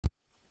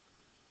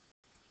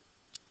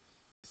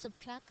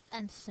subtract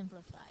and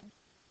simplify.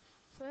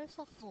 First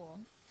of all,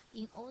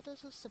 in order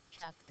to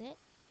subtract it,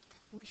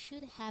 we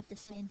should have the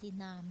same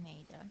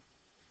denominator.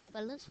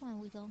 But this one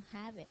we don't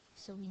have it,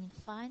 so we need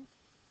to find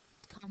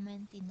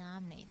common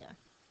denominator.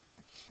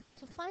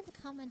 To find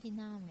the common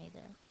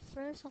denominator,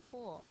 first of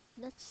all,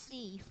 let's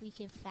see if we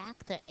can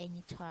factor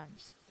any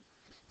terms.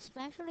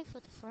 Especially for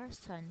the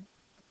first term,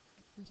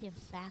 we can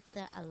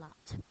factor a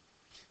lot.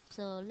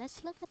 So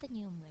let's look at the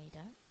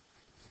numerator.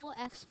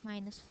 4x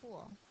minus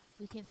 4.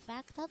 We can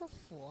factor the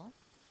 4,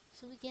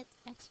 so we get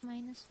x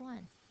minus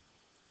 1.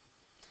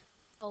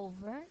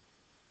 Over,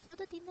 for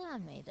the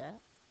denominator,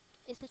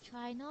 is a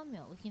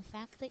trinomial. We can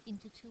factor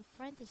into two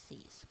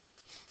parentheses.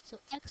 So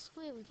x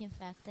squared we can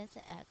factor as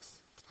x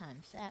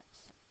times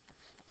x.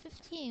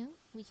 15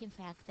 we can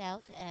factor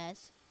out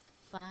as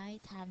 5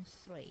 times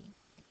 3.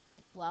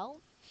 Well,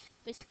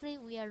 basically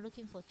we are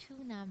looking for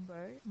two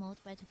numbers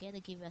multiplied together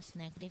give us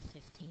negative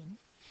 15,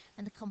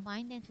 and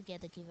combine them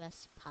together give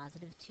us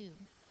positive 2.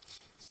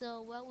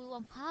 So well, we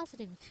want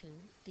positive 2,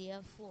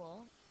 therefore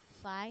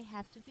 5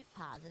 have to be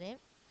positive,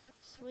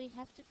 3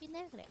 have to be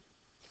negative.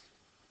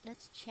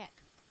 Let's check.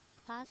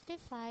 Positive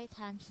 5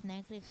 times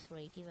negative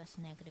 3 give us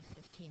negative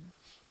 15.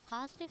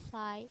 Positive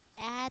 5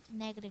 add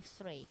negative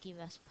 3 give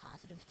us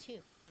positive 2.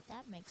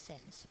 That makes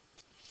sense.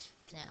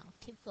 Now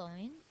keep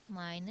going.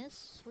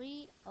 Minus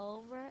 3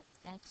 over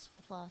x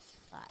plus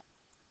 5.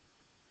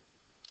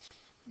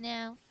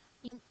 Now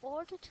in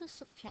order to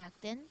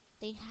subtract them,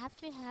 they have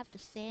to have the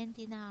same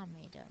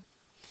denominator.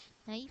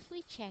 Now if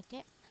we check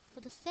it,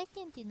 for the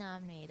second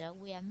denominator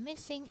we are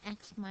missing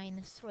x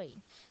minus 3.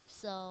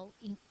 So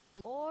in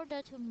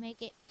order to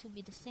make it to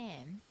be the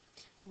same,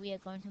 we are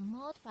going to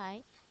multiply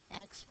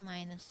x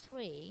minus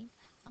 3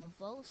 on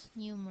both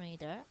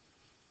numerator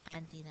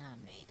and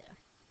denominator.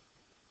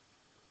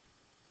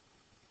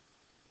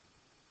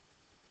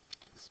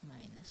 X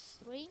minus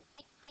 3.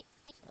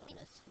 So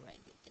let's write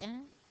it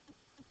down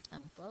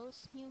on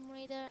both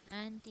numerator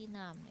and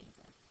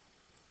denominator.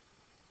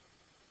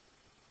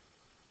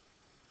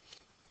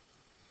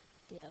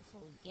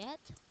 Therefore we get,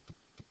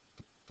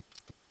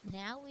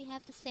 now we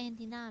have the same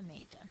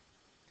denominator.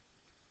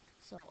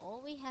 So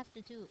all we have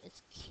to do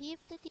is keep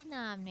the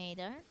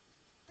denominator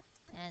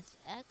as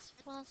x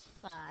plus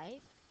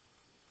 5,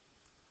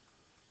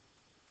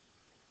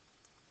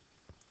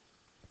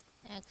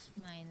 x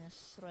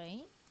minus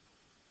 3,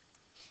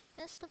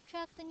 and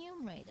subtract the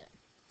numerator.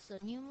 So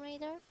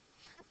numerator,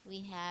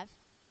 we have,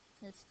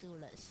 let's do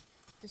this,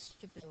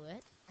 distribute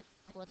it.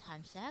 4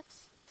 times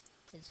x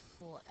is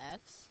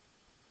 4x.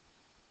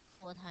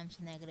 4 times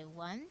negative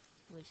 1,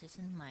 which is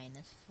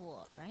minus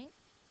 4, right?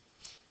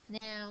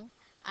 Now,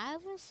 I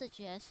will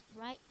suggest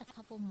write a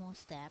couple more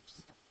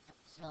steps.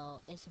 So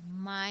it's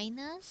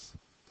minus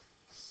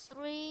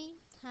 3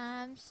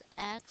 times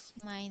x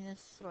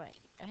minus 3,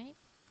 right?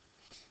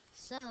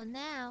 So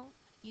now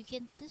you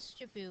can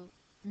distribute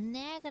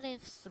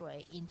negative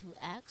 3 into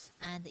x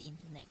and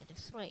into negative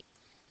 3.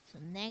 So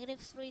negative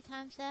 3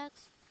 times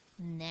x,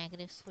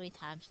 negative 3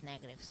 times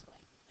negative 3.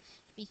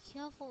 Be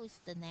careful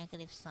with the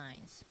negative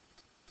signs.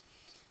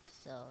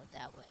 So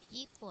that will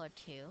equal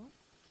to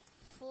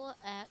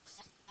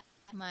 4x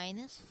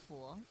minus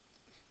 4.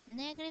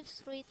 Negative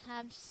 3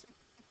 times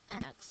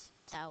x,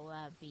 that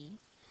will be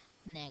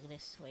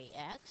negative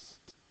 3x.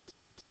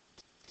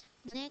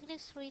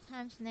 Negative 3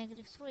 times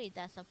negative 3,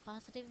 that's a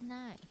positive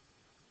 9.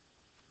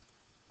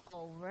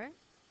 Over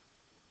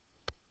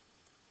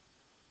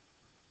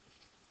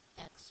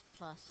x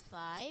plus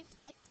 5,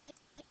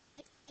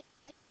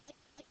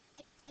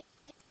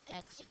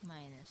 x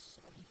minus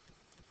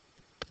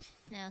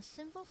 3. Now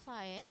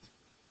simplify it.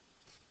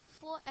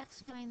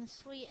 4x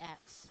minus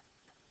 3x,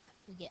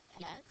 we get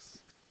x.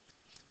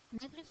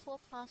 Negative 4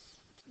 plus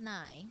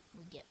 9,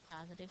 we get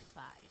positive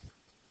 5.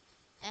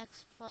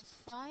 X plus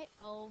 5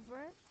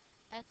 over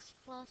x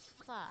plus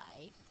 5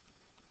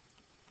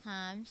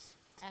 times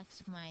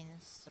x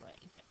minus 3.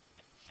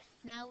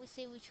 Now we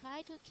say we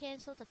try to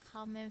cancel the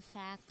common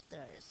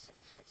factors.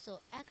 So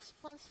x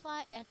plus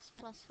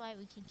 5,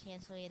 we can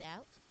cancel it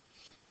out.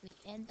 We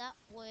end up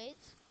with,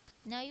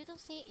 now you don't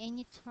see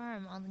any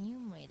term on the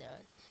numerator,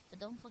 but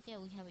don't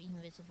forget we have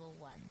invisible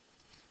 1.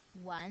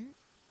 1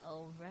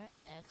 over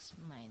x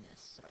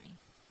minus 3.